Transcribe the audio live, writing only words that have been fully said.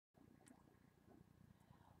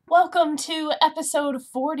Welcome to episode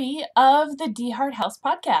 40 of the DeHart House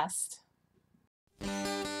Podcast.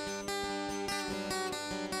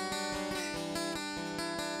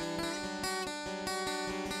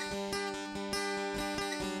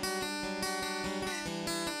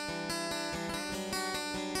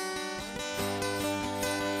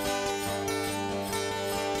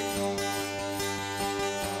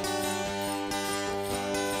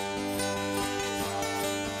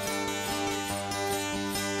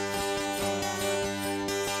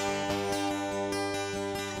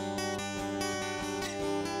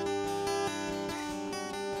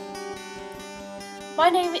 My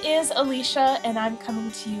name is Alicia, and I'm coming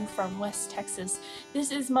to you from West Texas.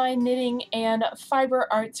 This is my knitting and fiber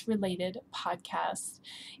arts related podcast.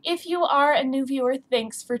 If you are a new viewer,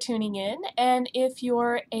 thanks for tuning in, and if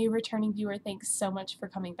you're a returning viewer, thanks so much for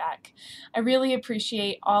coming back. I really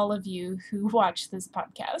appreciate all of you who watch this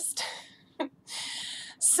podcast.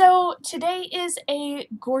 So today is a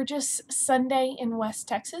gorgeous Sunday in West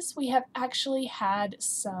Texas. We have actually had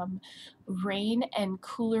some rain and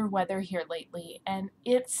cooler weather here lately, and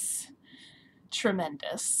it's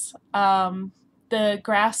tremendous. The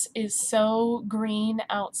grass is so green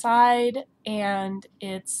outside, and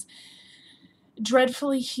it's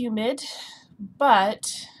dreadfully humid,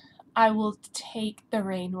 but I will take the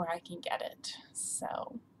rain where I can get it.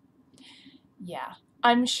 So, yeah.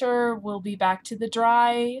 I'm sure we'll be back to the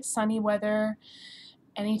dry, sunny weather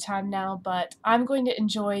anytime now, but I'm going to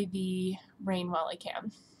enjoy the rain while I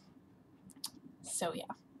can. So yeah.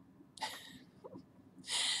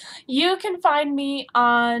 You can find me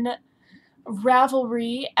on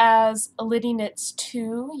Ravelry as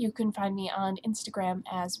AlittyKnitsToo. You can find me on Instagram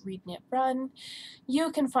as ReadKnitRun.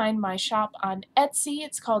 You can find my shop on Etsy.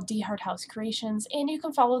 It's called DeHart House Creations, and you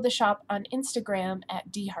can follow the shop on Instagram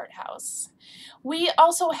at DeHart House. We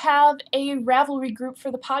also have a Ravelry group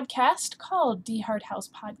for the podcast called DeHart House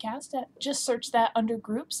Podcast. Just search that under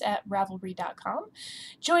groups at Ravelry.com.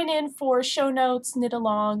 Join in for show notes,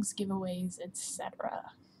 knit-alongs, giveaways,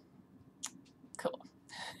 etc. Cool.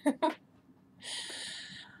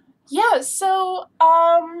 Yeah, so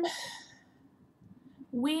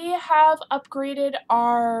we have upgraded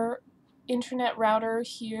our internet router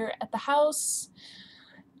here at the house.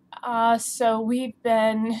 So we've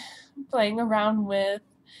been playing around with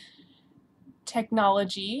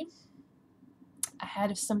technology. I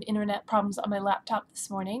had some internet problems on my laptop this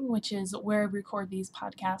morning, which is where I record these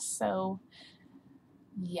podcasts, so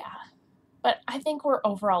yeah. But I think we're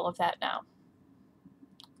over all of that now.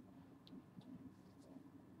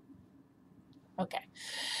 Okay.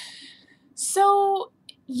 So,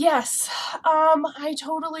 yes, I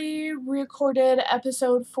totally recorded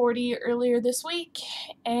episode 40 earlier this week,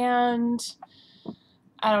 and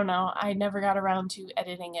I don't know, I never got around to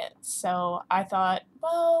editing it, so I thought,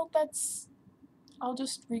 well, I'll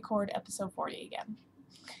just record episode 40 again.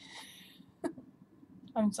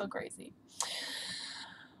 I'm so crazy.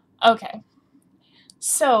 Okay.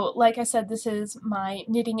 So, like I said, this is my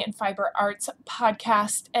Knitting and Fiber Arts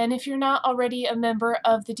podcast, and if you're not already a member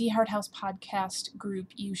of the DeHart House Podcast Group,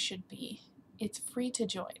 you should be. It's free to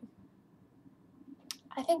join.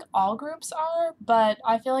 I think all groups are, but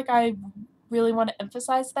I feel like I really want to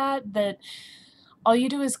emphasize that all you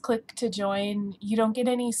do is click to join. You don't get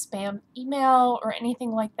any spam email or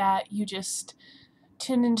anything like that. You just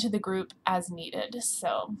tune into the group as needed.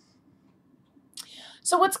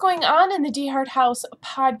 So what's going on in the DeHart House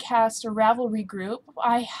Podcast Ravelry group?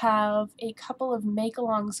 I have a couple of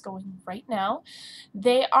make-alongs going right now.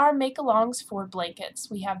 They are make-alongs for blankets.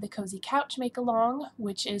 We have the Cozy Couch make-along,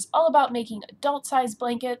 which is all about making adult-sized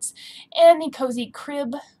blankets, and the Cozy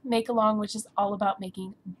Crib make-along, which is all about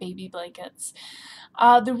making baby blankets.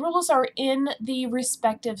 The rules are in the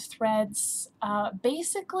respective threads.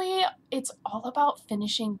 Basically, it's all about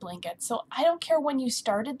finishing blankets. So I don't care when you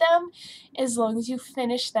started them, as long as you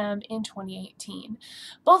finish them in 2018.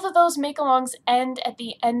 Both of those make-alongs end at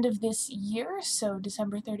the end of this year, so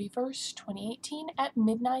December 31st, 2018 at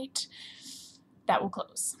midnight. That will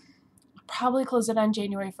close. I'll probably close it on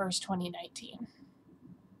January 1st, 2019.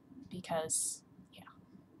 Because, yeah.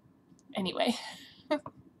 Anyway.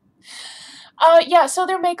 Yeah, so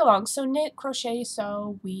they're make-alongs. So knit, crochet,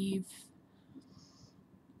 sew, weave,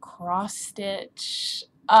 cross-stitch.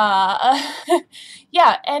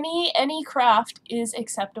 Yeah, any craft is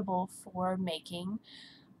acceptable for making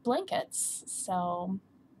blankets. So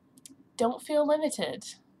don't feel limited,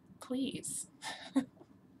 please.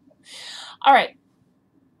 All right.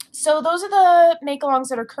 So those are the make-alongs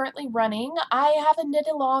that are currently running. I have a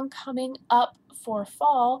knit-along coming up for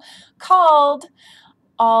fall called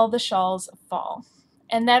All the Shawls of Fall.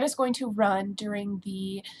 and that is going to run during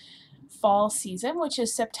the fall season, which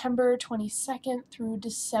is September 22nd through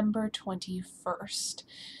December 21st.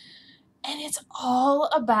 And it's all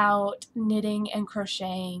about knitting and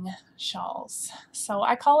crocheting shawls. So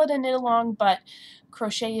I call it a knit along, but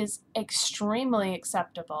crochet is extremely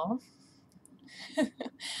acceptable.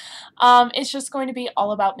 It's just going to be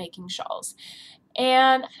all about making shawls.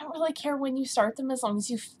 And I don't really care when you start them as long as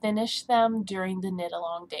you finish them during the knit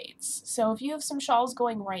along dates. So if you have some shawls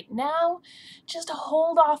going right now, just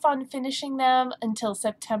hold off on finishing them until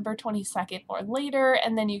September 22nd or later,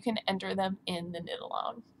 and then you can enter them in the knit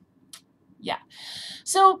along. Yeah.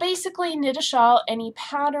 So basically knit a shawl, any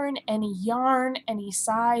pattern, any yarn, any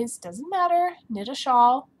size, doesn't matter, knit a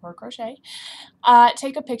shawl or crochet.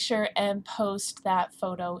 Take a picture and post that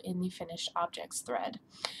photo in the finished objects thread.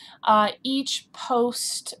 Each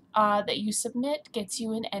post that you submit gets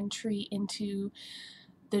you an entry into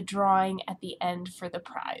the drawing at the end for the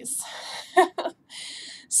prize.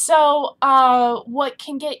 So what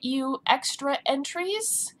can get you extra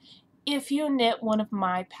entries? If you knit one of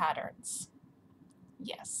my patterns.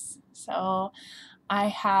 Yes, so I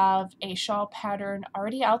have a shawl pattern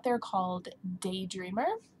already out there called Daydreamer,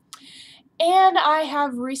 and I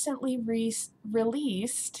have recently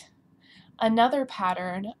released another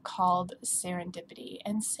pattern called Serendipity,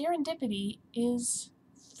 and Serendipity is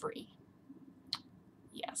free.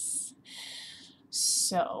 Yes.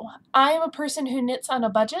 So I am a person who knits on a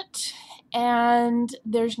budget, and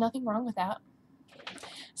there's nothing wrong with that.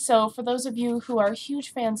 So for those of you who are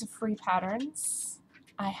huge fans of free patterns,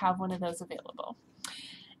 I have one of those available.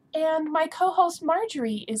 And my co-host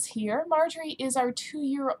Marjorie is here. Marjorie is our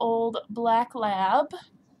 2-year-old black lab.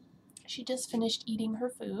 She just finished eating her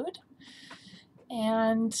food.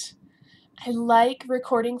 And I like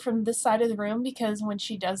recording from this side of the room because when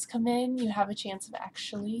she does come in, you have a chance of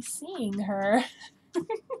actually seeing her.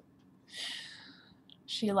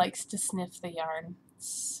 She likes to sniff the yarn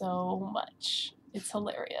so much. It's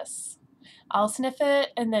hilarious. I'll sniff it,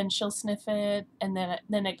 and then she'll sniff it, and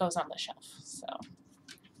then it goes on the shelf. So,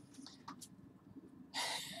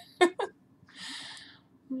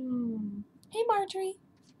 Hey, Marjorie.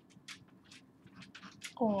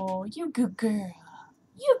 Oh, you good girl.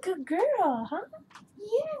 You good girl, huh?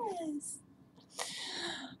 Yes.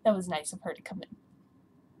 That was nice of her to come in.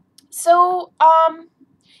 So,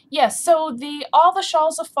 yes, so All the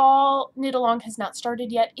Shawls of Fall knit along has not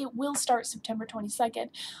started yet. It will start September 22nd,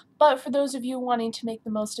 but for those of you wanting to make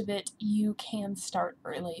the most of it, you can start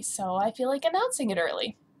early, so I feel like announcing it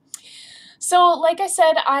early. So like I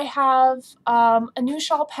said, I have a new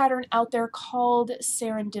shawl pattern out there called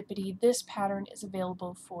Serendipity. This pattern is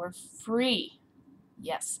available for free.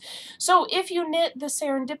 Yes. So if you knit the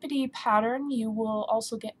Serendipity pattern, you will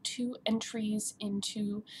also get 2 entries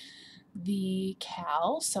into the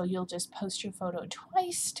KAL, so you'll just post your photo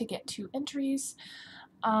twice to get 2 entries.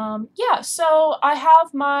 Yeah, so I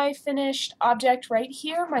have my finished object right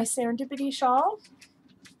here, my Serendipity shawl.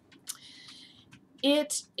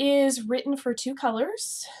 It is written for 2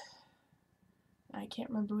 colors. I can't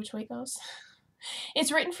remember which way it goes.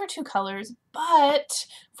 It's written for 2 colors, but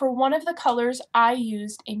for one of the colors I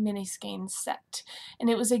used a mini skein set,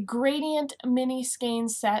 and it was a gradient mini skein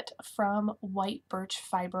set from White Birch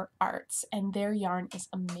Fiber Arts, and their yarn is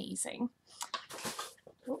amazing.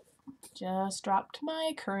 Oh, just dropped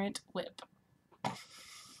my current whip.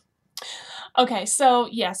 Okay, so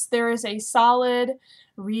yes, there is a solid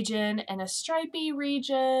region and a stripy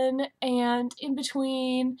region, and in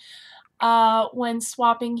between, when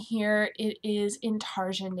swapping here, it is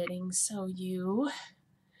intarsia knitting, so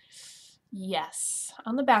yes,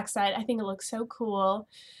 on the back side, I think it looks so cool.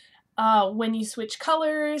 When you switch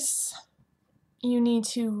colors, you need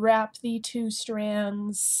to wrap the 2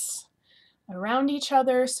 strands around each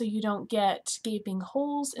other so you don't get gaping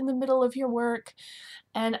holes in the middle of your work,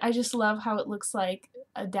 and I just love how it looks like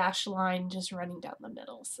a dashed line just running down the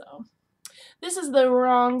middle. So this is the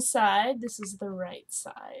wrong side, this is the right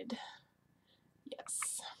side.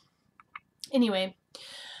 Yes. Anyway,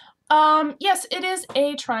 yes, it is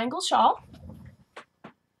a triangle shawl,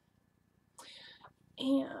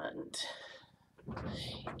 and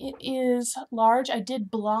it is large. I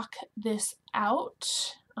did block this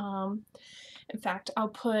out. In fact, I'll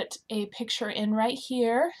put a picture in right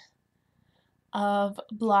here of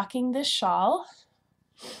blocking this shawl.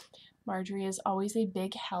 Marjorie is always a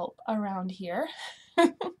big help around here.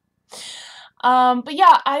 But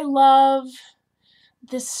yeah, I love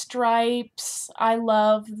the stripes. I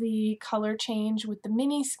love the color change with the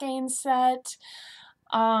mini skein set.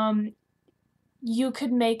 You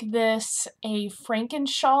could make this a Franken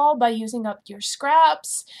shawl by using up your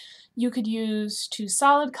scraps. You could use 2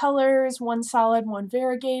 solid colors, 1 solid, 1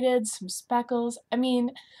 variegated, some speckles. I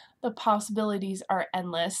mean, the possibilities are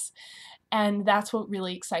endless, and that's what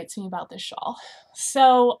really excites me about this shawl.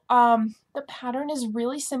 So the pattern is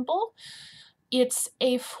really simple. It's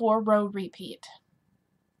a 4-row repeat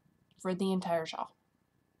for the entire shawl.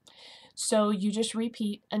 So you just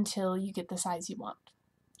repeat until you get the size you want,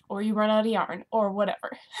 or you run out of yarn, or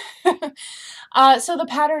whatever. So the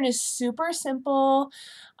pattern is super simple.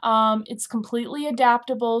 It's completely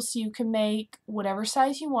adaptable, so you can make whatever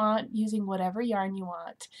size you want using whatever yarn you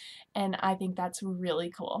want, and I think that's really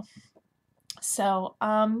cool. So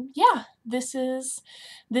yeah, this is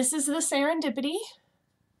the Serendipity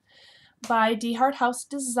by DeHart House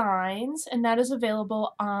Designs, and that is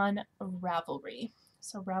available on Ravelry.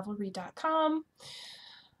 So Ravelry.com.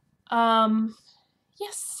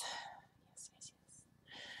 Yes.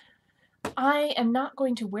 I am not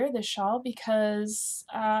going to wear this shawl because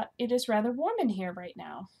it is rather warm in here right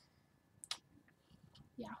now.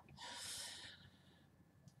 Yeah.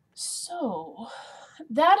 So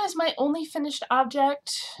that is my only finished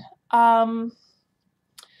object. Well,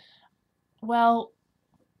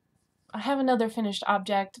 I have another finished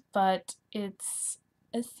object, but it's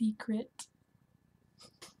a secret.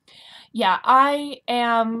 Yeah, I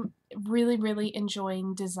am really, really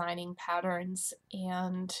enjoying designing patterns,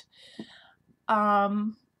 and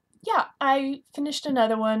yeah, I finished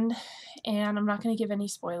another one, and I'm not going to give any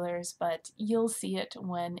spoilers, but you'll see it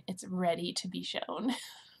when it's ready to be shown.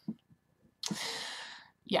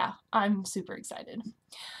 Yeah, I'm super excited.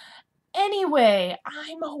 Anyway,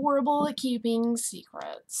 I'm horrible at keeping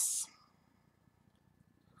secrets.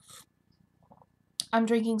 I'm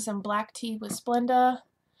drinking some black tea with Splenda.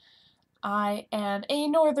 I am a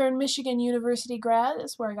Northern Michigan University grad.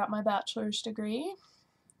 That's where I got my bachelor's degree.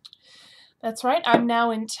 That's right, I'm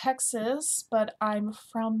now in Texas, but I'm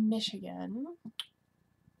from Michigan.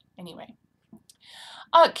 Anyway.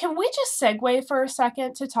 Can we just segue for a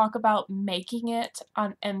second to talk about Making It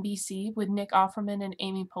on NBC with Nick Offerman and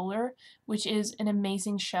Amy Poehler, which is an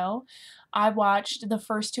amazing show. I watched the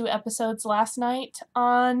first 2 episodes last night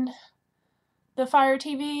on the Fire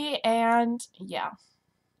TV, and yeah.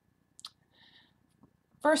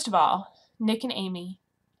 First of all, Nick and Amy,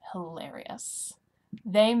 hilarious.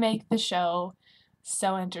 They make the show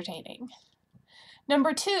so entertaining.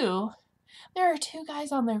 Number 2, there are 2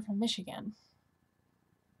 guys on there from Michigan.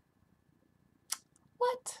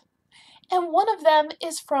 What? And one of them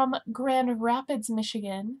is from Grand Rapids,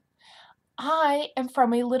 Michigan. I am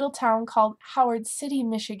from a little town called Howard City,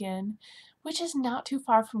 Michigan, which is not too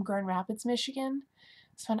far from Grand Rapids, Michigan.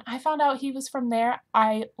 So when I found out he was from there,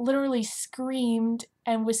 I literally screamed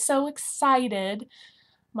and was so excited.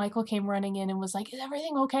 Michael came running in and was like, "Is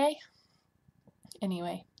everything okay?"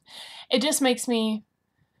 Anyway, it just makes me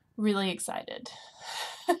really excited.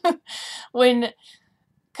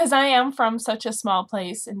 Because I am from such a small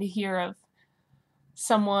place, and to hear of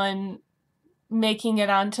someone making it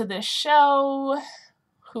onto this show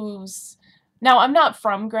who's... Now, I'm not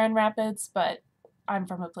from Grand Rapids, but I'm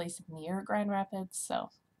from a place near Grand Rapids, so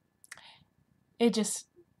it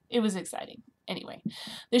was exciting. Anyway,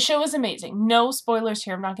 the show is amazing. No spoilers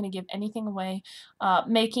here. I'm not going to give anything away.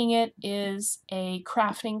 Making It is a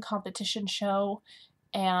crafting competition show,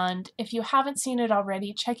 and if you haven't seen it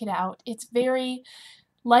already, check it out. It's very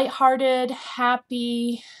lighthearted,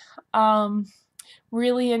 happy,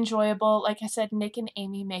 really enjoyable. Like I said, Nick and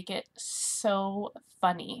Amy make it so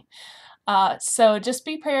funny. So just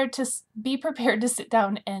be prepared to sit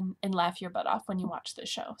down and laugh your butt off when you watch this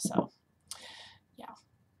show. So yeah,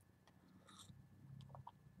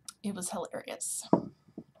 it was hilarious.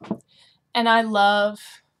 And I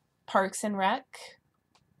love Parks and Rec,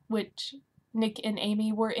 which Nick and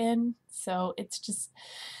Amy were in. So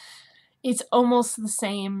it's almost the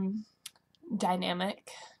same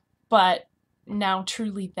dynamic, but now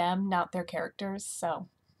truly them, not their characters. So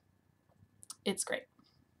it's great.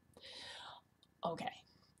 Okay.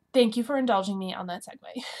 Thank you for indulging me on that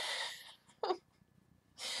segue.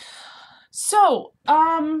 So,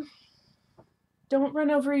 don't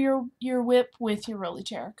run over your whip with your rolly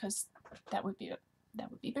chair, because that would be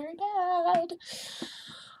very bad.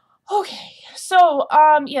 Okay, so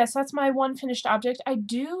yes, that's my one finished object. I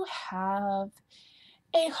do have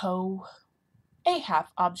a hoe, a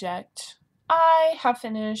half object. I have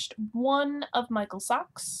finished one of Michael's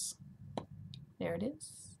socks. There it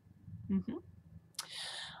is.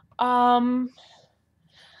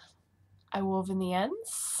 I wove in the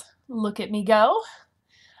ends. Look at me go.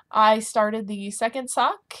 I started the second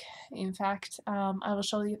sock. In fact, I will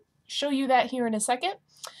show you that here in a second.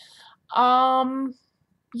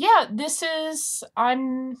 Yeah,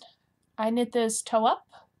 I'm I knit this toe up,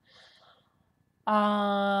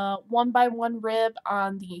 1x1 rib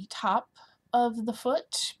on the top of the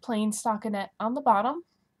foot, plain stockinette on the bottom.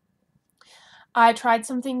 I tried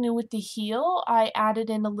something new with the heel. I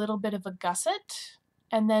added in a little bit of a gusset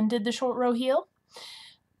and then did the short row heel,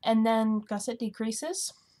 and then gusset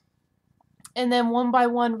decreases, and then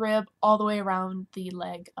 1x1 rib all the way around the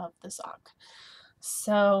leg of the sock.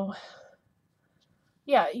 So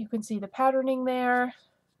yeah, you can see the patterning there.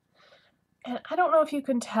 And I don't know if you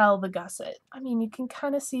can tell the gusset. I mean, you can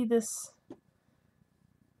kind of see this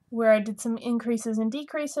where I did some increases and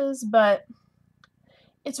decreases, but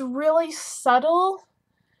it's really subtle,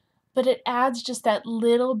 but it adds just that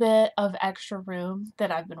little bit of extra room that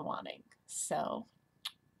I've been wanting. So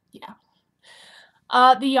yeah.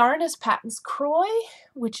 The yarn is Patton's Croy,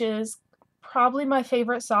 which is probably my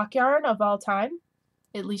favorite sock yarn of all time,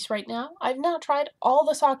 at least right now. I've now tried all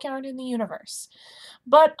the sock yarn in the universe,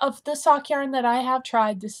 but of the sock yarn that I have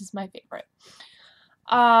tried, this is my favorite.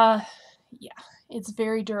 Yeah, it's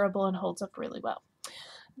very durable and holds up really well.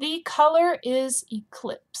 The color is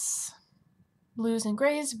Eclipse. Blues and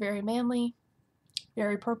grays, very manly,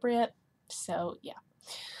 very appropriate. So yeah.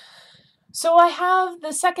 So I have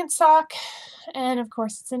the second sock, and of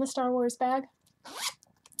course it's in a Star Wars bag.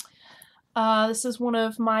 This is one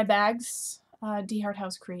of my bags, DeHart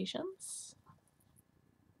House Creations.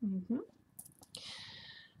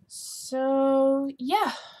 So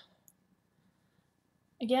yeah,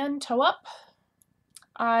 again, toe up.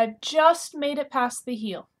 I just made it past the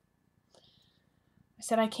heel. I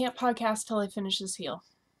said I can't podcast till I finish this heel,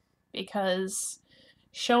 because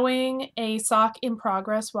showing a sock in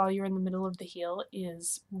progress while you're in the middle of the heel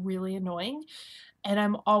is really annoying, and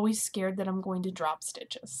I'm always scared that I'm going to drop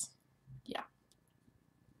stitches. Yeah.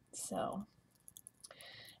 So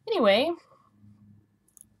anyway,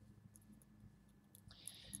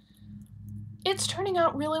 it's turning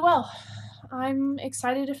out really well. I'm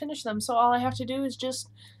excited to finish them. So all I have to do is just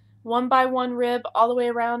 1x1 rib all the way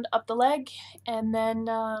around up the leg, and then,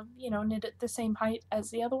 you know, knit it the same height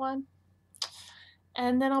as the other one.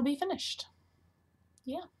 And then I'll be finished.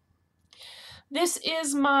 Yeah. This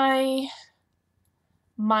is my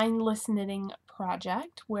mindless knitting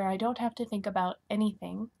project where I don't have to think about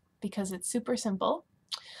anything because it's super simple.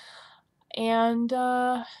 And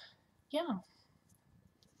yeah.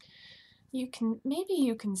 Maybe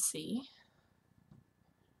you can see.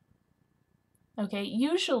 Okay,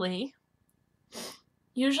 usually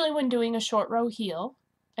when doing a short row heel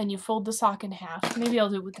and you fold the sock in half, maybe I'll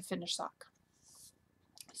do it with the finished sock.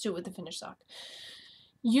 Let's do it with the finished sock.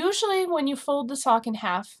 Usually when you fold the sock in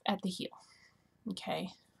half at the heel,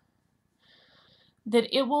 okay, that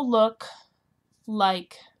it will look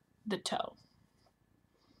like the toe.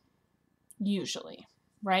 Usually,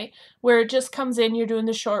 right? Where it just comes in, you're doing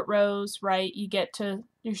the short rows, right? You get to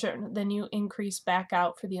your certain, then you increase back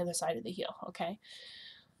out for the other side of the heel, okay?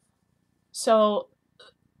 So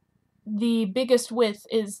the biggest width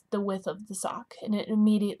is the width of the sock, and it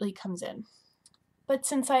immediately comes in. But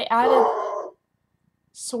since I added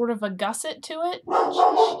sort of a gusset to it,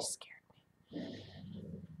 she scared me.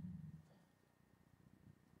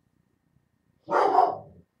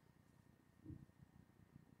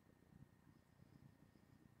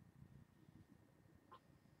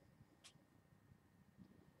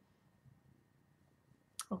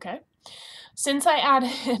 Okay, since I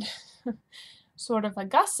added sort of a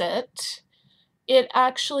gusset, it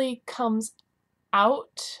actually comes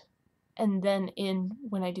out and then in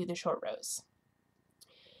when I do the short rows,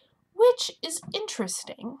 which is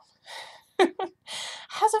interesting.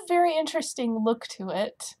 Has a very interesting look to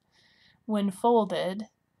it when folded,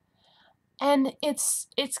 and it's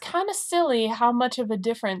kind of silly how much of a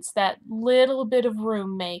difference that little bit of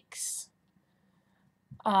room makes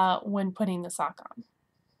when putting the sock on.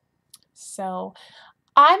 So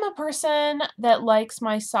I'm a person that likes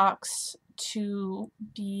my socks to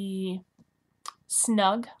be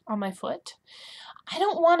snug on my foot. I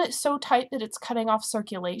don't want it so tight that it's cutting off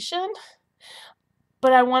circulation,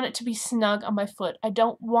 but I want it to be snug on my foot. I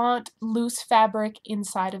don't want loose fabric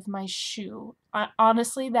inside of my shoe.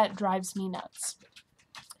 Honestly, that drives me nuts.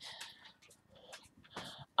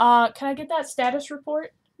 Can I get that status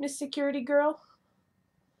report, Miss Security Girl?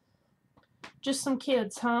 Just some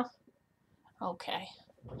kids, huh? Okay.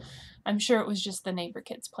 I'm sure it was just the neighbor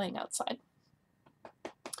kids playing outside.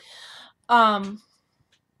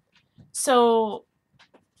 So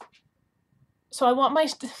I want my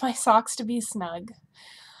socks to be snug.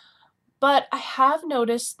 But I have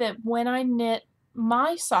noticed that when I knit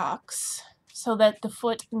my socks so that the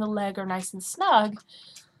foot and the leg are nice and snug,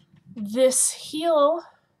 this heel,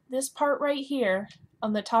 this part right here,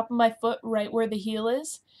 on the top of my foot, right where the heel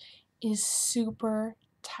is super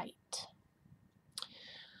tight.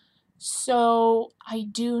 So I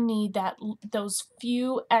do need those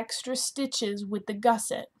few extra stitches with the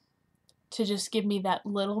gusset to just give me that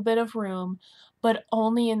little bit of room, but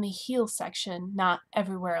only in the heel section, not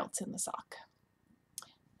everywhere else in the sock.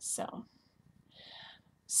 So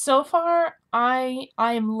far I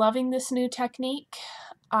am loving this new technique,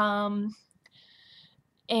 and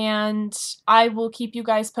I will keep you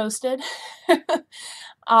guys posted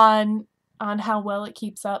on how well it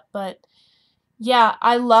keeps up. But yeah,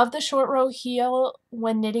 I love the short row heel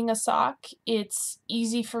when knitting a sock. It's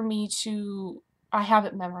easy for me to, I have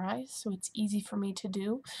it memorized, so it's easy for me to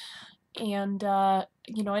do. And,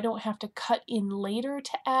 you know, I don't have to cut in later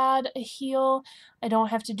to add a heel. I don't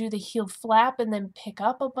have to do the heel flap and then pick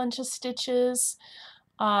up a bunch of stitches.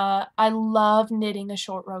 I love knitting a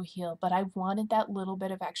short row heel, but I wanted that little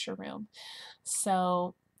bit of extra room.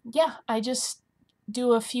 So, yeah, I just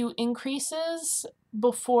do a few increases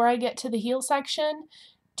before I get to the heel section,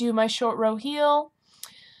 do my short row heel,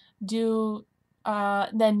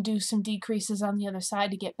 then do some decreases on the other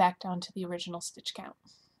side to get back down to the original stitch count.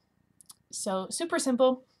 So super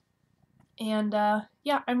simple, and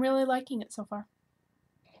yeah, I'm really liking it so far.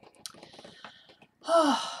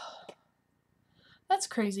 That's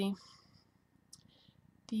crazy.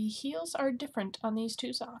 The heels are different on these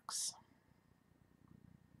two socks.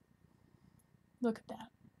 Look at that.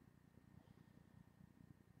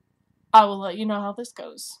 I will let you know how this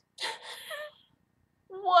goes.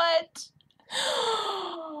 What?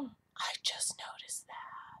 I just noticed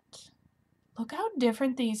that. Look how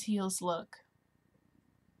different these heels look.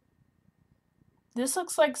 This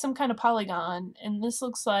looks like some kind of polygon, and this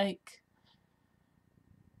looks like,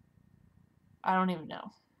 I don't even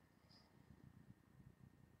know.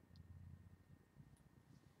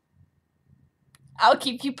 I'll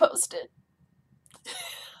keep you posted.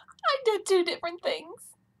 I did two different things.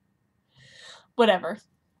 Whatever.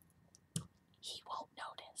 He won't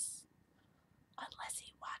notice unless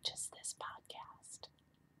he watches this podcast.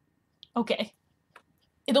 Okay.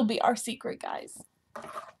 It'll be our secret, guys.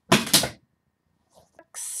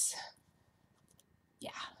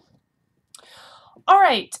 Yeah. All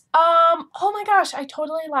right. Oh my gosh, I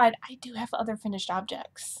totally lied. I do have other finished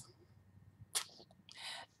objects.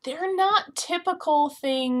 They're not typical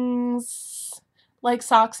things like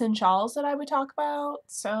socks and shawls that I would talk about.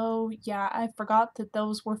 So yeah, I forgot that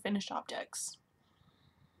those were finished objects.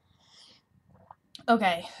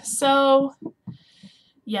 Okay, so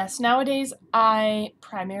yes, nowadays I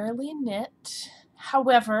primarily knit.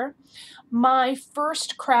 However, my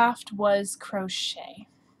first craft was crochet.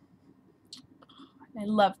 I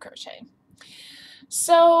love crochet.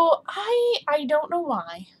 So I don't know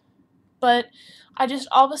why, but I just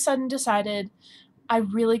all of a sudden decided I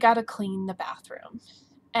really got to clean the bathroom.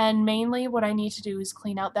 And mainly what I need to do is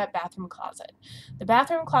clean out that bathroom closet. The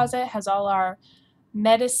bathroom closet has all our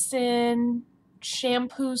medicine,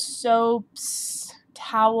 shampoo, soaps,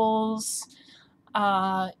 towels,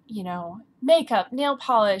 you know, makeup, nail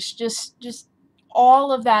polish, just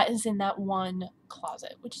all of that is in that one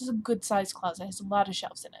closet, which is a good sized closet. It has a lot of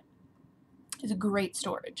shelves in it. It's a great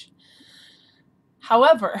storage.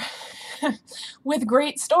 However, with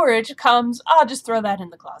great storage comes, I'll just throw that in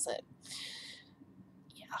the closet.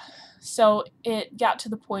 Yeah. So it got to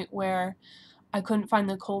the point where I couldn't find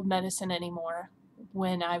the cold medicine anymore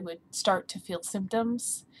when I would start to feel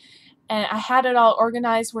symptoms. And I had it all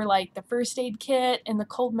organized where like the first aid kit and the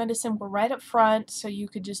cold medicine were right up front, so you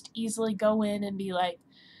could just easily go in and be like,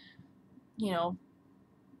 you know,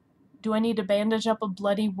 do I need to bandage up a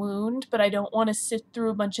bloody wound, but I don't want to sit through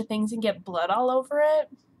a bunch of things and get blood all over it?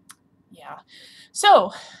 Yeah.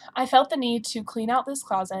 So I felt the need to clean out this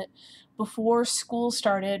closet before school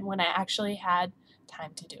started when I actually had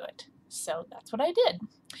time to do it. So that's what I did.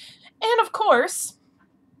 And of course,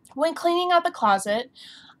 when cleaning out the closet,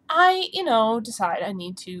 I, decide I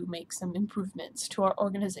need to make some improvements to our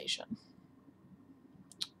organization.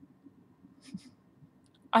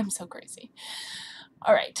 I'm so crazy.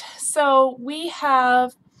 All right, so we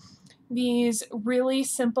have these really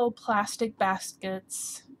simple plastic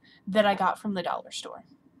baskets that I got from the dollar store.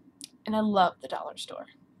 And I love the dollar store.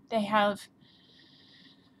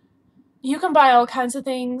 You can buy all kinds of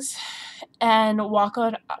things and walk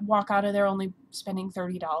out of there only spending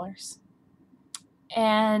 $30.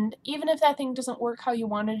 And even if that thing doesn't work how you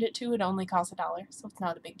wanted it to, it only costs $1, so it's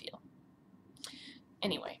not a big deal.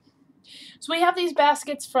 Anyway, so we have these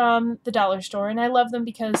baskets from the dollar store, and I love them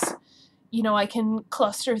because, I can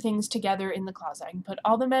cluster things together in the closet. I can put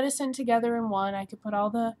all the medicine together in one. I could put all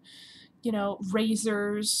the,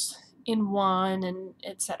 razors in one, and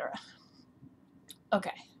etc.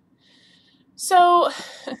 Okay. So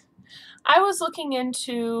I was looking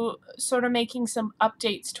into sort of making some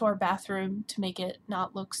updates to our bathroom to make it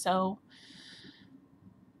not look so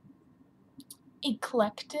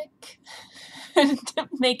eclectic and to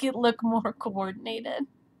make it look more coordinated.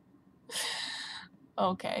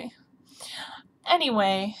 Okay.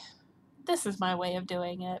 Anyway, this is my way of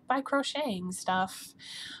doing it, by crocheting stuff.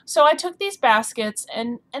 So I took these baskets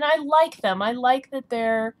and I like them. I like that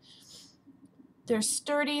they're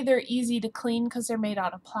sturdy, they're easy to clean because they're made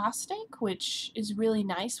out of plastic, which is really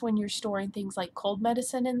nice when you're storing things like cold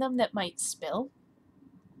medicine in them that might spill.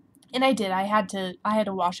 And I did. I had to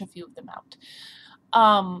wash a few of them out.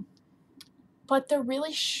 But they're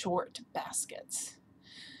really short baskets.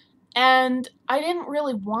 And I didn't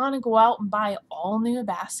really want to go out and buy all new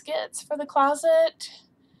baskets for the closet.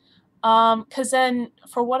 Because then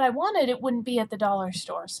for what I wanted, it wouldn't be at the dollar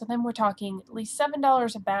store. So then we're talking at least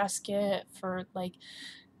 $7 a basket for like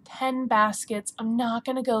 10 baskets. I'm not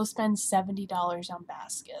going to go spend $70 on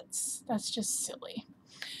baskets. That's just silly.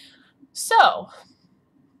 So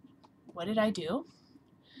what did I do?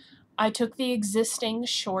 I took the existing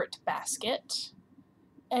short basket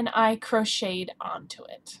and I crocheted onto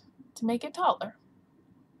it to make it taller.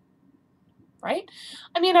 Right?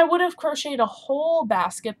 I mean, I would have crocheted a whole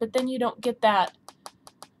basket, but then you don't get that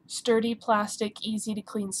sturdy plastic, easy to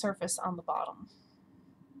clean surface on the bottom.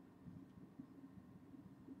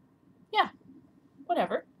 Yeah,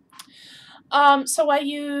 whatever. So I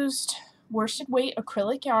used worsted weight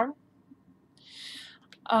acrylic yarn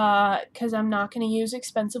because I'm not going to use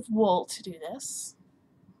expensive wool to do this.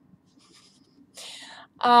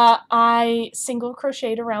 I single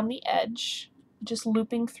crocheted around the edge, just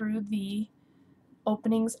looping through the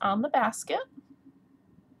openings on the basket.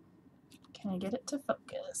 Can I get it to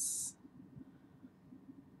focus?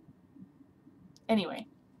 Anyway.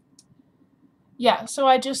 Yeah, so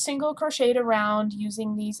I just single crocheted around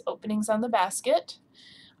using these openings on the basket.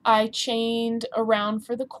 I chained around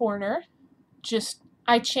for the corner.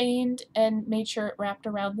 I chained and made sure it wrapped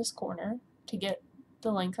around this corner to get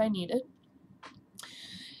the length I needed.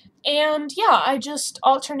 And yeah, I just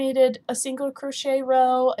alternated a single crochet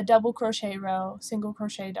row, a double crochet row, single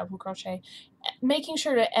crochet, double crochet, making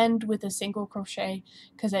sure to end with a single crochet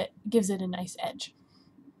because it gives it a nice edge.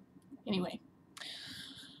 Anyway,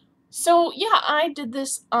 so yeah, I did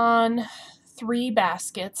this on 3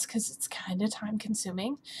 baskets because it's kind of time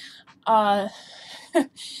consuming.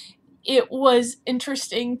 It was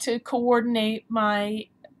interesting to coordinate my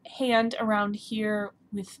hand around here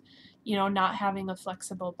with, you know, not having a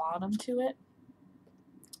flexible bottom to it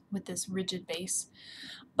with this rigid base.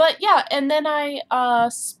 But yeah, and then I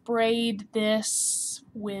sprayed this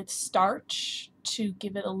with starch to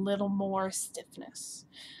give it a little more stiffness.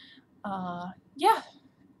 Yeah,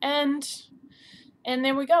 and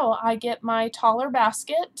there we go. I get my taller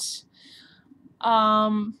basket.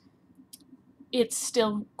 It's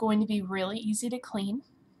still going to be really easy to clean.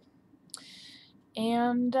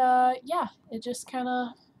 And yeah, it just kind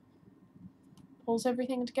of pulls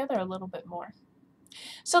everything together a little bit more.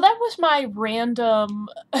 So that was my random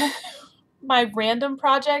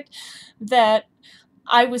project that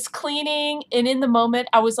I was cleaning, and in the moment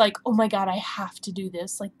I was like, oh my god, I have to do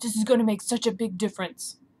this. Like, this is going to make such a big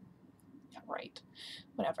difference. Right.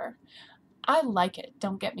 Whatever. I like it,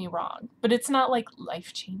 don't get me wrong, but it's not like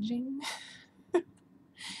life-changing.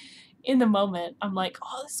 In the moment, I'm like,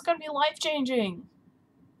 oh, this is going to be life-changing.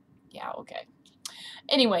 Yeah, okay.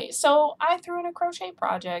 Anyway, so I threw in a crochet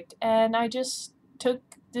project, and I just took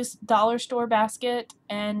this dollar store basket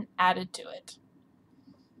and added to it.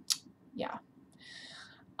 Yeah.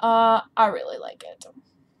 I really like it.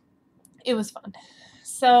 It was fun.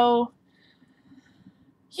 So,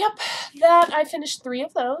 yep, I finished 3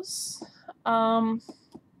 of those. I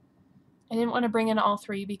didn't want to bring in all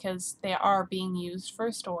 3 because they are being used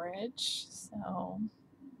for storage. So,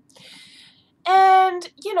 and,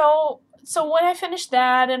 you know, so when I finished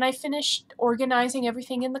that and I finished organizing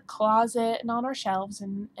everything in the closet and on our shelves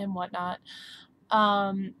and whatnot,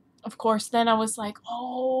 of course, then I was like,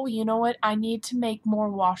 oh, you know what? I need to make more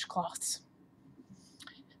washcloths.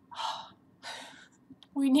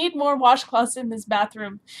 We need more washcloths in this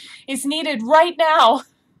bathroom. It's needed right now.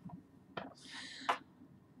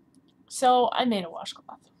 So I made a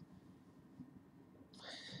washcloth.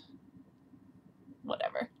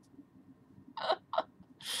 Whatever.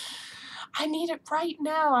 I need it right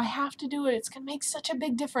now. I have to do it. It's going to make such a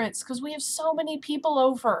big difference because we have so many people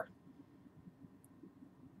over.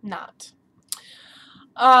 Not.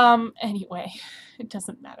 Anyway, it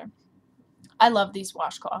doesn't matter. I love these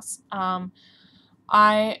washcloths.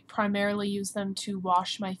 I primarily use them to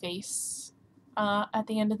wash my face at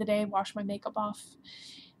the end of the day, wash my makeup off.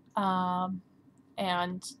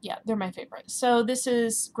 And yeah, they're my favorite. So this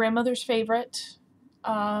is grandmother's favorite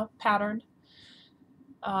pattern.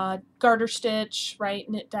 Garter stitch, right,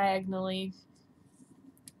 knit diagonally.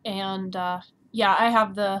 And yeah, I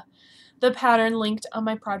have the pattern linked on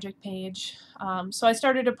my project page. So I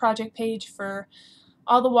started a project page for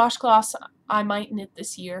all the washcloths I might knit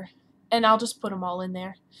this year, and I'll just put them all in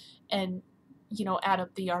there and, you know, add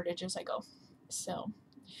up the yardage as I go. So,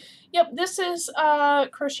 yep, this is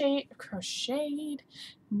crocheted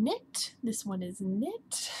knit. This one is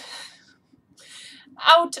knit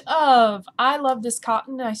out of, I love this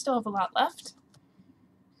cotton. I still have a lot left.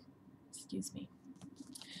 Excuse me.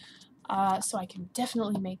 So I can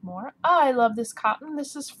definitely make more. I love this cotton.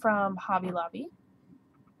 This is from Hobby Lobby.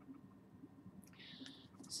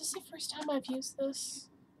 Is this the first time I've used this?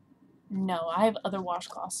 No, I have other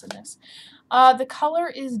washcloths in this. The color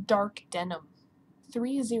is dark denim.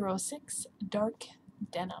 306 dark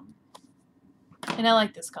denim. And I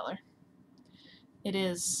like this color. It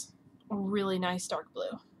is a really nice dark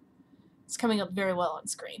blue. It's coming up very well on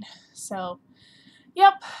screen. So,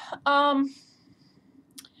 yep.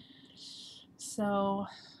 So,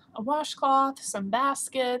 a washcloth, some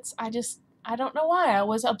baskets. I don't know why. I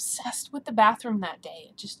was obsessed with the bathroom that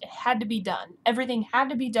day. It had to be done. Everything had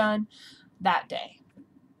to be done that day.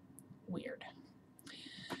 Weird.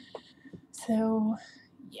 So,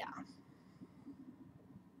 yeah.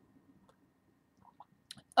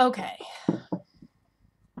 Okay.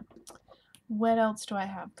 What else do I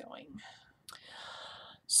have going?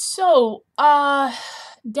 So,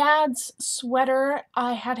 Dad's sweater,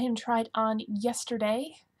 I had him tried on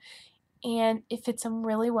yesterday, and it fits him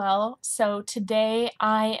really well. So today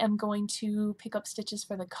I am going to pick up stitches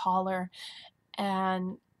for the collar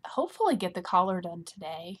and hopefully get the collar done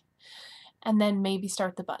today, and then maybe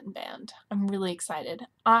start the button band. I'm really excited.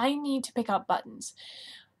 I need to pick up buttons.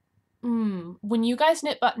 When you guys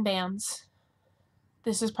knit button bands,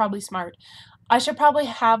 this is probably smart. I should probably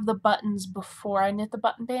have the buttons before I knit the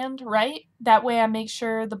button band, right? That way I make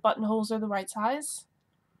sure the buttonholes are the right size.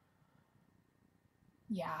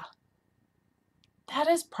 Yeah. That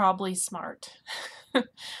is probably smart.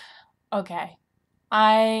 Okay.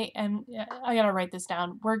 I gotta write this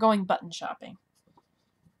down. We're going button shopping.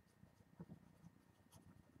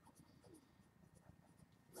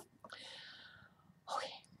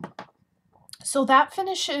 Okay. So that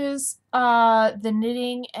finishes the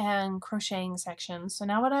knitting and crocheting section. So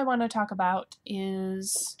now what I want to talk about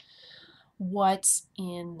is what's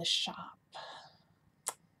in the shop.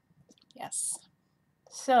 Yes.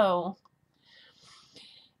 So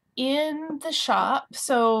in the shop,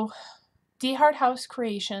 so DeHart House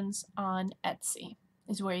Creations on Etsy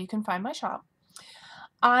is where you can find my shop.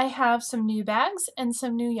 I have some new bags and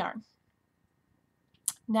some new yarn.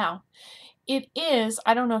 Now, it is,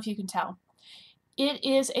 I don't know if you can tell, it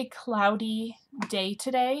is a cloudy day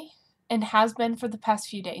today and has been for the past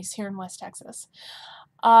few days here in West Texas.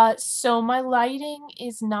 So my lighting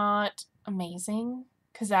is not amazing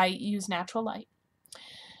because I use natural light.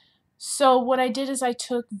 So what I did is I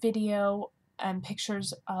took video and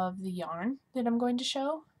pictures of the yarn that I'm going to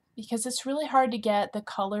show, because it's really hard to get the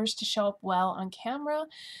colors to show up well on camera,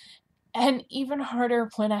 and even harder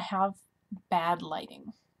when I have bad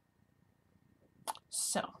lighting.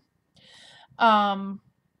 So,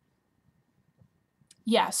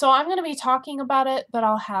 yeah, so I'm going to be talking about it, but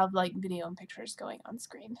I'll have like video and pictures going on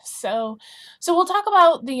screen. So we'll talk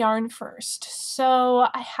about the yarn first. So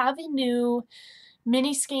I have a new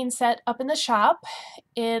mini skein set up in the shop.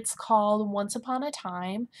 It's called Once Upon a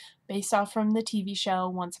Time, based off from the TV show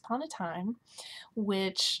Once Upon a Time,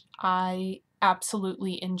 which I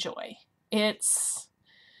absolutely enjoy. It's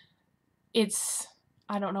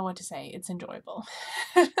I don't know what to say. It's enjoyable.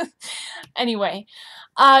 Anyway,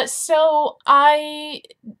 so I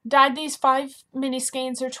dyed these 5 mini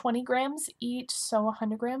skeins. They're 20 grams each, so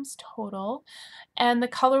 100 grams total. And the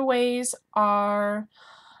colorways are,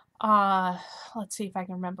 let's see if I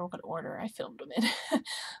can remember what order I filmed them in.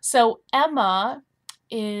 So Emma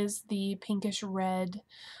is the pinkish red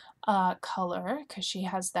color, because she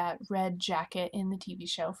has that red jacket in the TV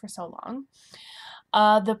show for so long.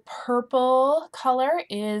 The purple color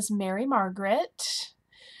is Mary Margaret.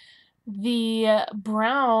 The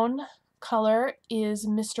brown color is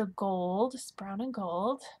Mr. Gold. It's brown and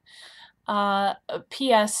gold.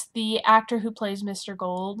 P.S. The actor who plays Mr.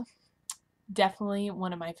 Gold, definitely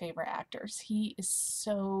one of my favorite actors. He is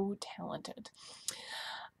so talented.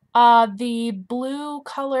 The blue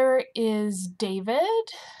color is David,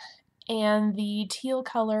 and the teal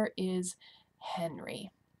color is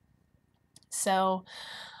Henry. So,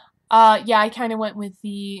 yeah, I kind of went with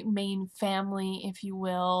the main family, if you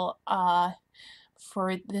will,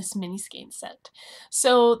 for this mini skein set.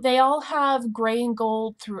 So they all have gray and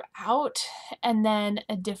gold throughout, and then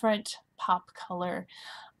a different pop color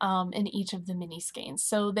in each of the mini skeins.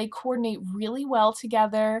 So they coordinate really well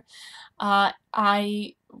together. I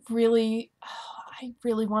really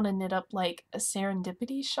want to knit up like a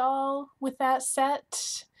serendipity shawl with that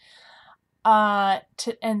set.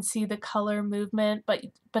 And see the color movement, but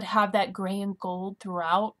have that gray and gold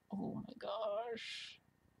throughout. Oh my gosh.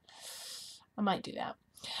 I might do that.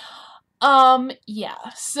 Yeah,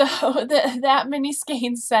 so that mini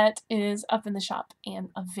skein set is up in the shop and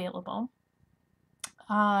available.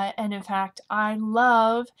 And in fact, I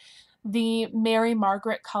love the Mary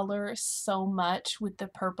Margaret color so much with the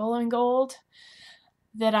purple and gold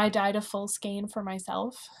that I dyed a full skein for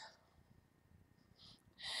myself.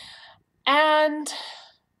 And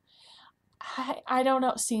I don't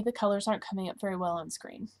know. See, the colors aren't coming up very well on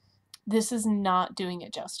screen. This is not doing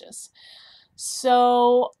it justice.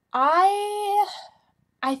 So I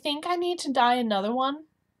think I need to dye another one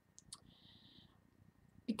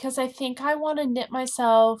because I think I want to knit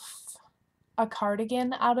myself a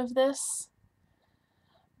cardigan out of this.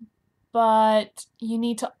 But you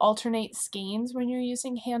need to alternate skeins when you're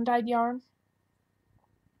using hand-dyed yarn.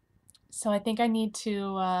 So I think I need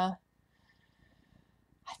to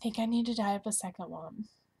dye up a second one.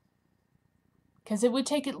 Because it would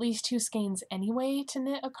take at least 2 skeins anyway to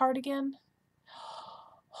knit a cardigan.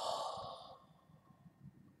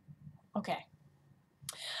 Okay.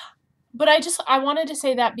 But I wanted to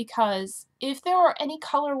say that because if there are any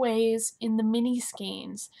colorways in the mini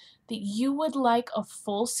skeins that you would like a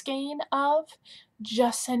full skein of,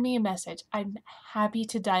 just send me a message. I'm happy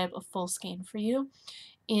to dye up a full skein for you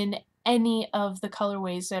in any of the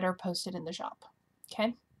colorways that are posted in the shop.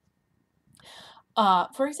 Okay?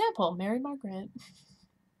 For example, Mary Margaret.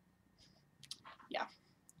 Yeah.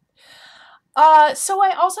 So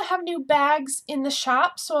I also have new bags in the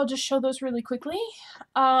shop, so I'll just show those really quickly.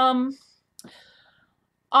 On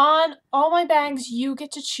all my bags, you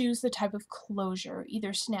get to choose the type of closure,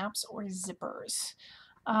 either snaps or zippers.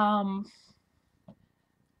 I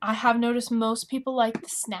have noticed most people like the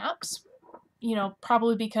snaps, you know,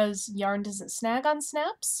 probably because yarn doesn't snag on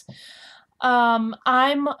snaps. I'm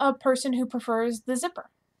a person who prefers the zipper.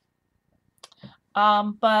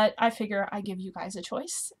 But I figure I give you guys a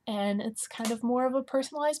choice, and it's kind of more of a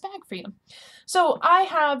personalized bag for you. So I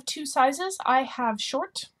have 2 sizes. I have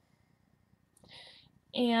short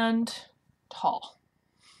and tall.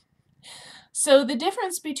 So the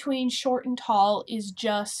difference between short and tall is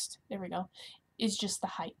just, is just the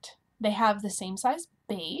height. They have the same size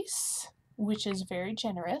base, which is very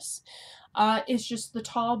generous. It's just the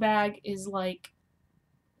tall bag is like,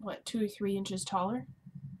 what, 2 or 3 inches taller?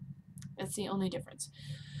 That's the only difference.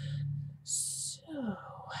 So,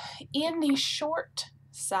 in the short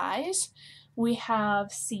size, we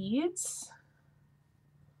have seeds.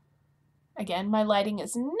 Again, my lighting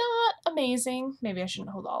is not amazing. Maybe I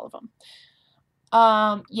shouldn't hold all of them.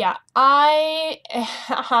 Yeah, I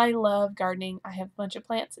love gardening. I have a bunch of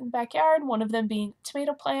plants in the backyard, one of them being a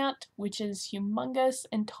tomato plant, which is humongous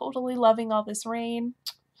and totally loving all this rain.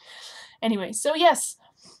 Anyway, so yes,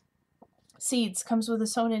 seeds comes with a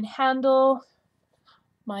sewn-in handle,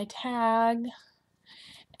 my tag,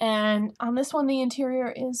 and on this one the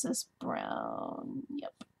interior is this brown.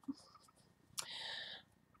 Yep.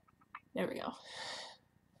 There we go.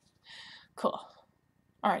 Cool.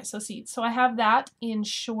 All right, so seeds. So I have that in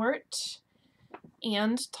short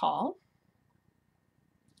and tall.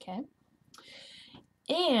 Okay.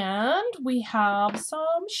 And we have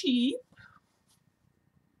some sheep.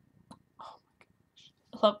 Oh my gosh,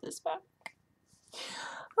 I love this bag.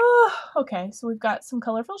 Okay, so we've got some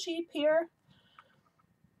colorful sheep here.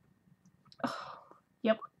 Oh,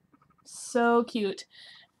 yep, so cute.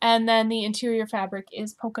 And then the interior fabric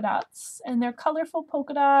is polka dots, and they're colorful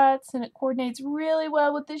polka dots, and it coordinates really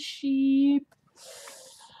well with the sheep.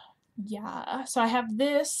 Yeah, so I have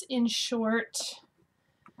this in short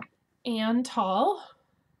and tall.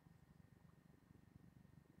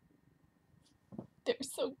 They're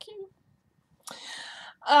so cute.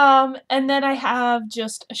 And then I have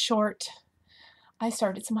just a short. I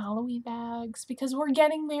started some Halloween bags because we're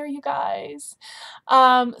getting there, you guys.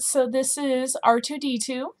 So this is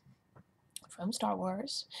R2-D2 from Star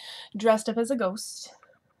Wars, dressed up as a ghost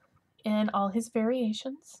in all his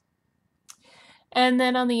variations. And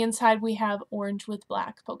then on the inside we have orange with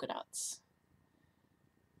black polka dots.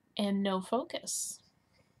 And no focus.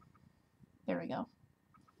 There we go.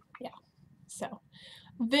 Yeah. So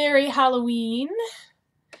Very Halloween.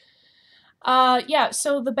 Yeah,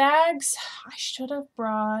 so the bags, I should have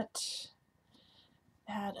brought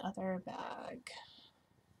that other bag.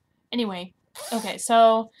 Anyway, okay,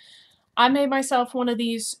 so I made myself one of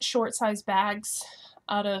these short size bags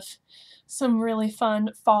out of some really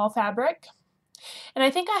fun fall fabric. And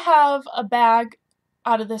I think I have a bag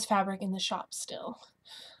out of this fabric in the shop still.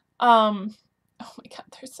 Oh my god,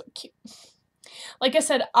 they're so cute. Like I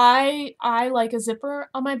said, I like a zipper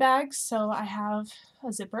on my bags, so I have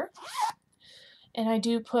a zipper. And I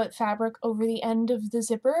do put fabric over the end of the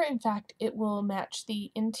zipper. In fact, it will match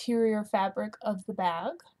the interior fabric of the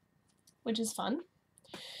bag, which is fun.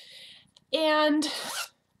 And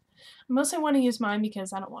I mostly want to use mine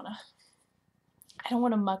because I don't want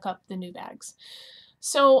to muck up the new bags.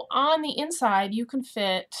 So on the inside, you can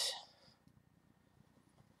fit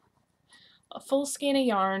a full skein of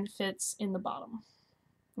yarn fits in the bottom.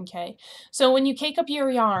 Okay, so when you cake up your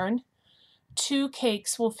yarn, 2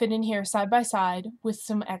 cakes will fit in here side by side with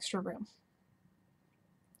some extra room.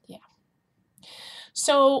 Yeah.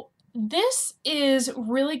 So this is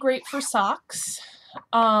really great for socks.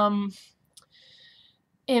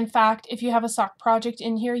 In fact, if you have a sock project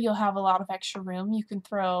in here, you'll have a lot of extra room. You can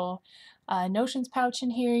throw a notions pouch in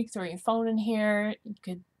here, you can throw your phone in here, you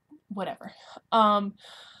could, whatever.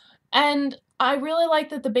 And I really like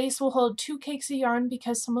that the base will hold 2 cakes of yarn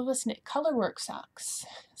because some of us knit colorwork socks.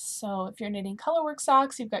 So if you're knitting colorwork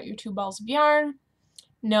socks, you've got your 2 balls of yarn,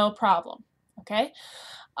 no problem, okay?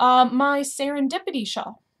 My Serendipity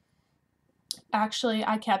shawl, actually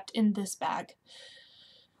I kept in this bag.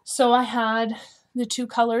 So I had the 2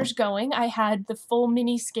 colors going. I had the full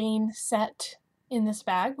mini skein set in this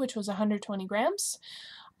bag, which was 120 grams,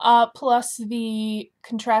 plus the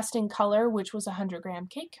contrasting color, which was a 100-gram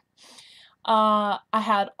cake. I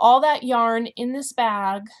had all that yarn in this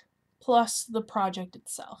bag, plus the project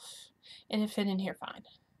itself, and it fit in here fine.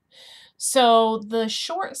 So the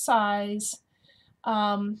short size,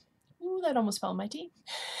 ooh, that almost fell in my tea.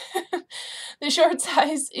 The short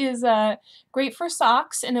size is great for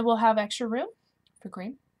socks, and it will have extra room for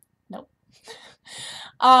cream. Nope.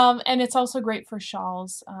 And it's also great for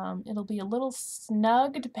shawls. It'll be a little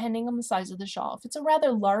snug depending on the size of the shawl. If it's a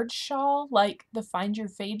rather large shawl, like the Find Your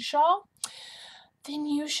Fade shawl, then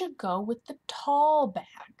you should go with the tall bag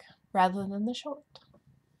rather than the short.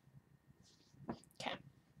 Okay.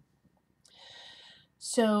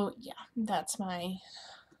 So yeah, that's my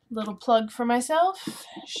little plug for myself.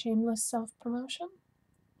 Shameless self-promotion.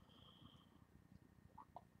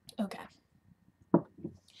 Okay.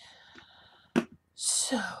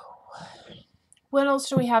 So, what else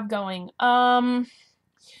do we have going?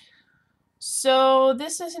 So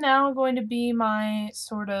this is now going to be my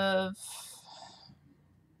sort of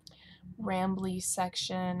rambly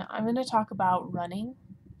section. I'm going to talk about running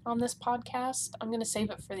on this podcast. I'm going to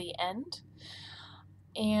save it for the end.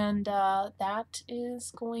 And that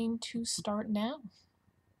is going to start now.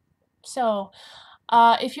 So,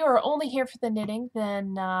 if you are only here for the knitting,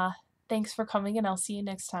 then thanks for coming, and I'll see you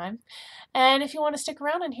next time. And if you want to stick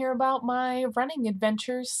around and hear about my running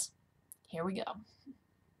adventures, here we go.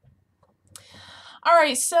 All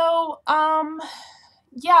right, so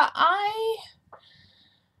yeah,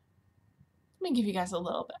 let me give you guys a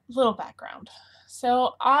little background.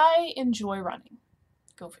 So I enjoy running.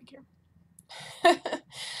 Go figure.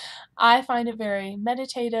 I find it very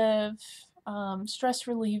meditative, stress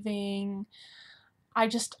relieving. I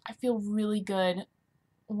feel really good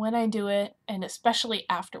when I do it, and especially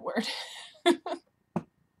afterward.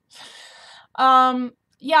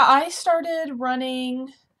 Yeah, I started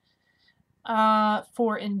running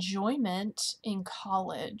for enjoyment in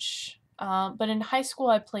college, but in high school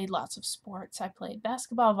I played lots of sports. I played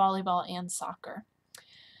basketball, volleyball, and soccer.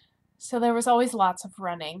 So there was always lots of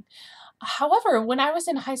running. However, when I was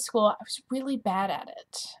in high school, I was really bad at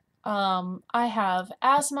it. I have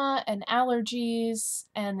asthma and allergies,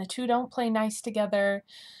 and the two don't play nice together.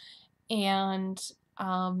 And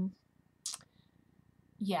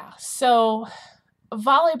yeah, so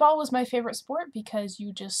volleyball was my favorite sport because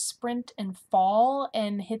you just sprint and fall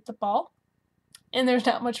and hit the ball, and there's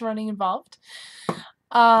not much running involved.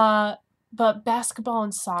 But basketball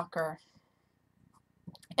and soccer,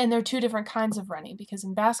 and they're 2 different kinds of running, because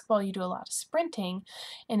in basketball you do a lot of sprinting,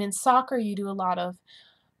 and in soccer you do a lot of,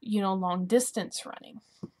 long distance running.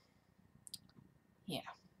 Yeah.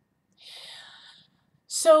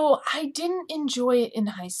 So I didn't enjoy it in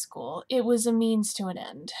high school. It was a means to an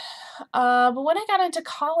end. But when I got into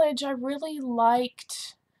college, I really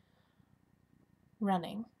liked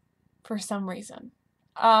running for some reason.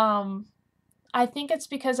 I think it's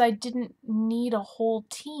because I didn't need a whole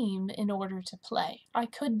team in order to play. I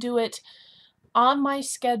could do it on my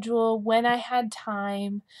schedule when I had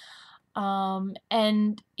time,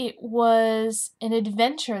 and it was an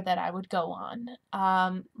adventure that I would go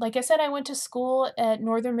on. Like I said, I went to school at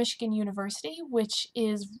Northern Michigan University, which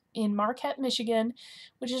is in Marquette, Michigan,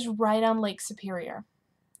 which is right on Lake Superior.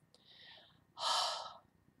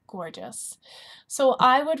 Gorgeous. So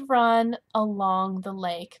I would run along the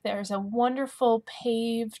lake. There's a wonderful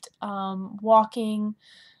paved walking,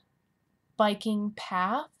 biking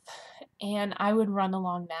path, and I would run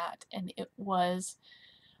along that, and it was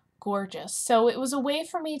gorgeous. So it was a way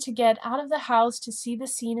for me to get out of the house to see the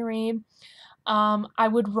scenery. I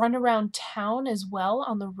would run around town as well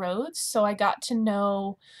on the roads, so I got to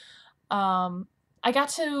know, I got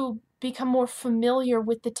to become more familiar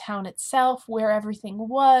with the town itself, where everything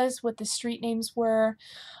was, what the street names were,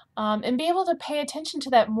 and be able to pay attention to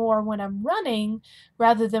that more when I'm running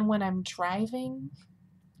rather than when I'm driving.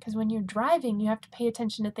 Because when you're driving, you have to pay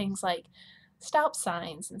attention to things like stop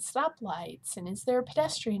signs and stoplights, and is there a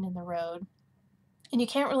pedestrian in the road? And you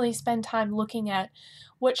can't really spend time looking at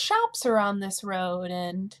what shops are on this road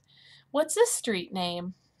and what's this street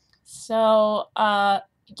name. So, yeah,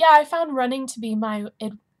 I found running to be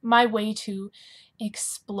my way to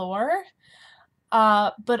explore,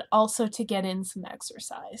 but also to get in some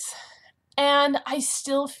exercise. And I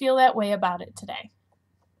still feel that way about it today.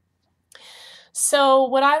 So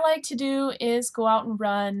what I like to do is go out and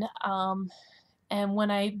run, and when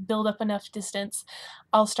I build up enough distance,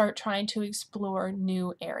 I'll start trying to explore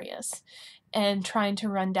new areas and trying to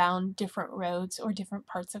run down different roads or different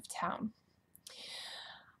parts of town.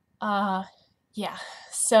 Yeah,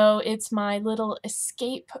 so it's my little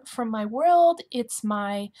escape from my world. It's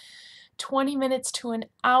my 20 minutes to an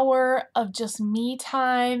hour of just me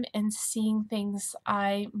time and seeing things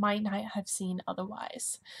I might not have seen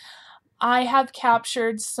otherwise. I have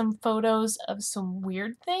captured some photos of some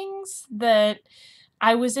weird things that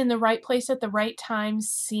I was in the right place at the right time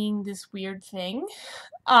seeing this weird thing,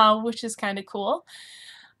 which is kind of cool.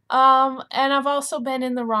 And I've also been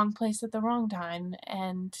in the wrong place at the wrong time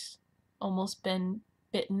and almost been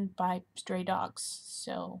bitten by stray dogs.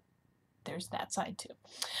 So there's that side too.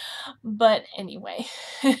 But anyway,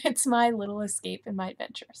 it's my little escape and my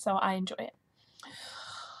adventure. So I enjoy it.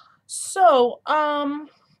 So,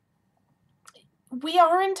 we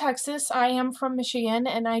are in Texas. I am from Michigan,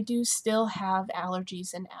 and I do still have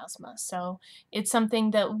allergies and asthma. So it's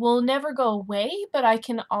something that will never go away, but I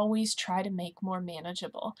can always try to make more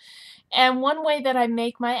manageable. And one way that I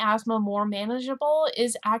make my asthma more manageable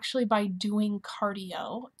is actually by doing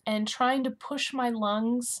cardio and trying to push my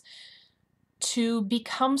lungs to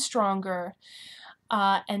become stronger,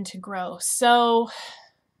 and to grow. So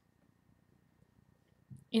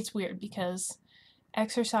it's weird because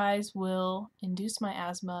exercise will induce my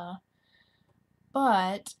asthma,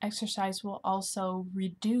 but exercise will also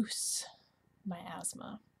reduce my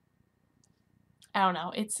asthma. I don't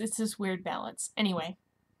know. It's this weird balance. Anyway,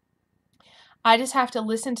 I just have to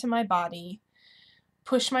listen to my body,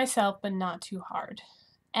 push myself, but not too hard.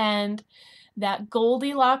 And that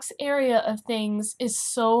Goldilocks area of things is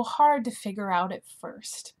so hard to figure out at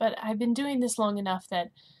first. But I've been doing this long enough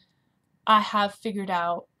that I have figured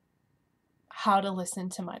out how to listen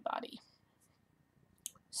to my body.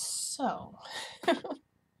 So,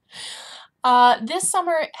 this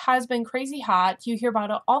summer has been crazy hot. You hear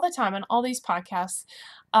about it all the time on all these podcasts.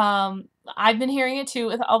 I've been hearing it too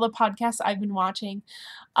with all the podcasts I've been watching.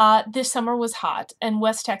 This summer was hot, and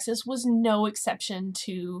West Texas was no exception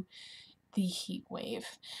to the heat wave.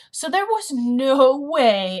 So there was no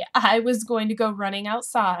way I was going to go running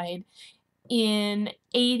outside in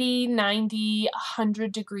 80, 90,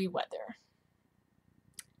 100-degree weather.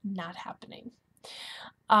 Not happening.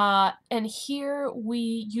 And here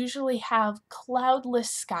we usually have cloudless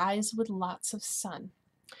skies with lots of sun.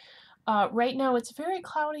 Right now it's very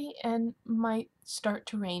cloudy and might start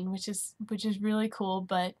to rain, which is really cool,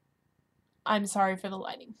 but I'm sorry for the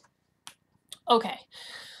lighting. Okay.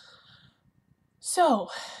 So,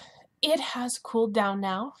 it has cooled down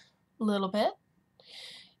now a little bit.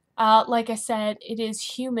 Like I said, it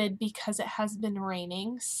is humid because it has been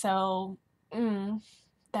raining, so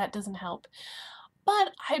that doesn't help.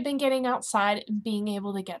 But I've been getting outside and being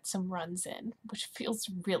able to get some runs in, which feels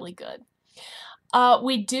really good.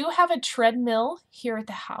 We do have a treadmill here at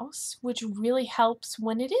the house, which really helps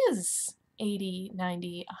when it is 80,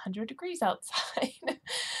 90, 100 degrees outside.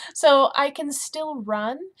 So I can still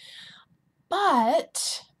run,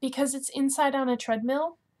 but because it's inside on a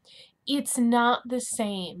treadmill, it's not the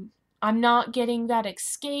same. I'm not getting that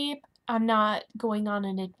escape. I'm not going on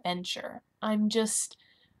an adventure. I'm just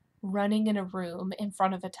running in a room in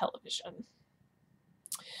front of a television.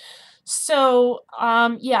 So,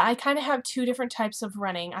 yeah, I kind of have two different types of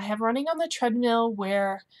running. I have running on the treadmill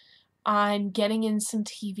where I'm getting in some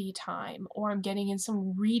TV time or I'm getting in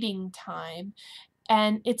some reading time.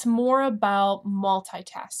 And it's more about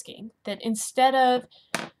multitasking, that instead of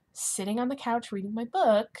sitting on the couch reading my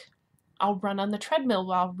book, I'll run on the treadmill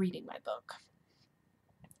while reading my book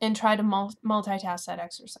and try to multitask that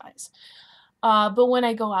exercise. But when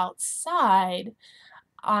I go outside,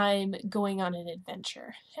 I'm going on an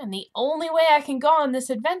adventure. And the only way I can go on this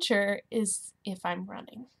adventure is if I'm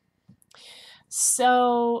running.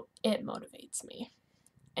 So it motivates me.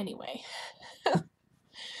 Anyway.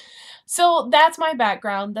 So that's my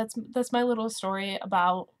background. That's my little story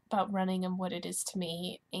about running and what it is to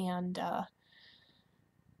me. And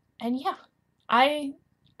yeah, I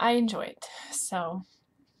enjoy it. So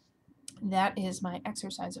that is my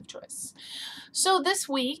exercise of choice. So this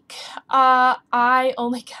week, I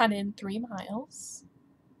only got in 3 miles,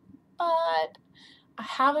 but I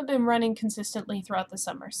haven't been running consistently throughout the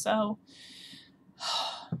summer. So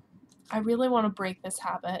I really want to break this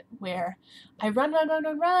habit where I run,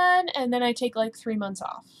 and then I take like 3 months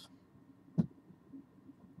off.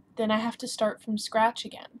 Then I have to start from scratch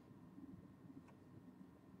again.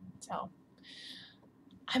 So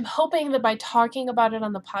I'm hoping that by talking about it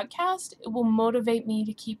on the podcast, it will motivate me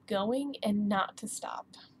to keep going and not to stop.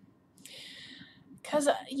 Because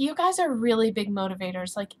you guys are really big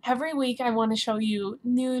motivators. Like every week I want to show you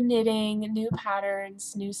new knitting, new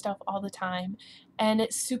patterns, new stuff all the time. And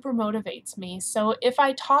it super motivates me. So if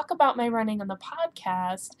I talk about my running on the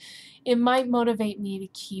podcast, it might motivate me to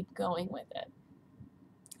keep going with it.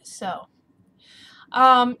 So,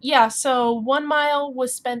 yeah, so 1 mile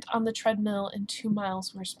was spent on the treadmill and 2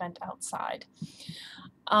 miles were spent outside.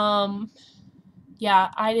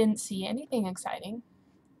 Yeah, I didn't see anything exciting.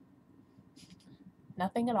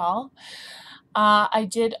 Nothing at all. I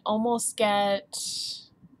did almost get,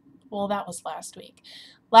 well, that was last week.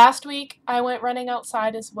 Last week, I went running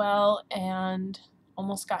outside as well and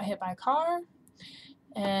almost got hit by a car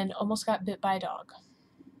and almost got bit by a dog.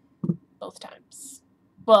 Both times.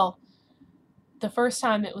 Well, the first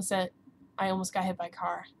time it was that I almost got hit by a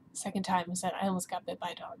car. The second time was that I almost got bit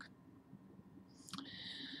by a dog.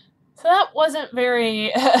 So that wasn't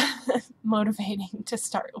very motivating to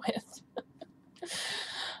start with.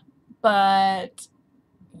 But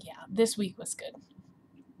yeah, this week was good.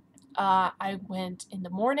 I went in the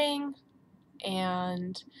morning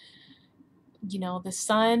and, you know, the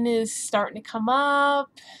sun is starting to come up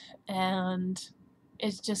and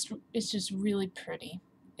it's just really pretty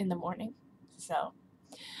in the morning. So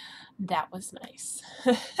that was nice.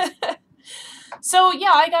 So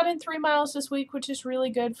yeah, I got in 3 miles this week, which is really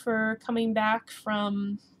good for coming back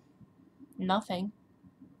from nothing.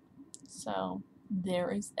 So there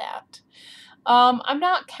is that. I'm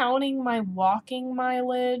not counting my walking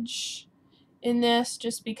mileage in this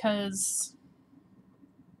just because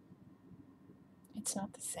it's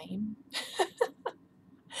not the same.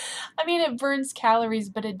 I mean, it burns calories,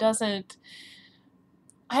 but it doesn't.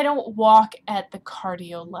 I don't walk at the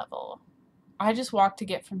cardio level. I just walk to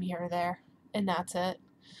get from here to there, and that's it.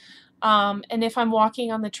 And if I'm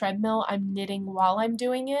walking on the treadmill, I'm knitting while I'm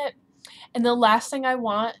doing it. And the last thing I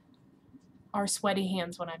want are sweaty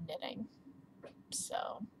hands when I'm knitting.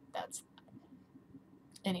 So that's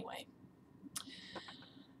anyway.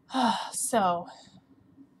 So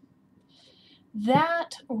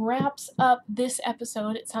that wraps up this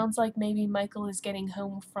episode. It sounds like maybe Michael is getting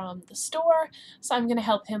home from the store, so I'm going to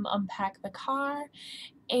help him unpack the car.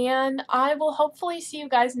 And I will hopefully see you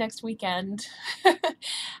guys next weekend.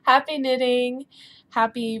 Happy knitting,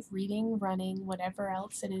 happy reading, running, whatever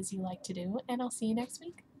else it is you like to do. And I'll see you next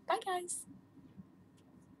week. Bye, guys.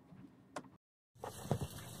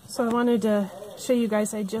 So I wanted to show you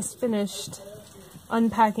guys, I just finished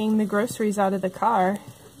unpacking the groceries out of the car.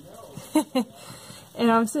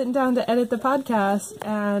 And I'm sitting down to edit the podcast,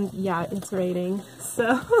 and yeah, it's raining.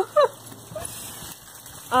 So,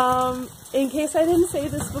 in case I didn't say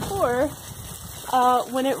this before,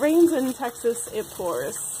 when it rains in Texas, it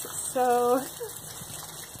pours. So,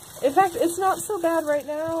 in fact, it's not so bad right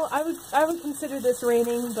now. I would consider this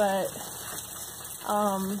raining, but,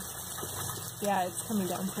 yeah, it's coming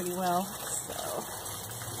down pretty well.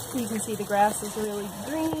 So, you can see the grass is really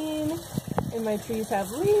green, and my trees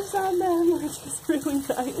have leaves on them, which is really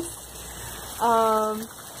nice.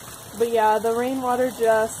 But yeah, the rainwater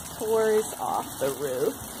just pours off the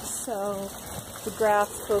roof, so the grass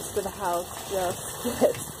close to the house just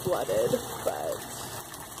gets flooded. But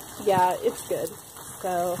yeah, it's good.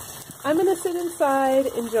 So I'm going to sit inside,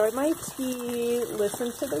 enjoy my tea,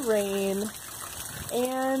 listen to the rain,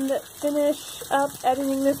 and finish up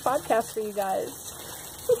editing this podcast for you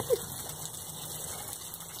guys.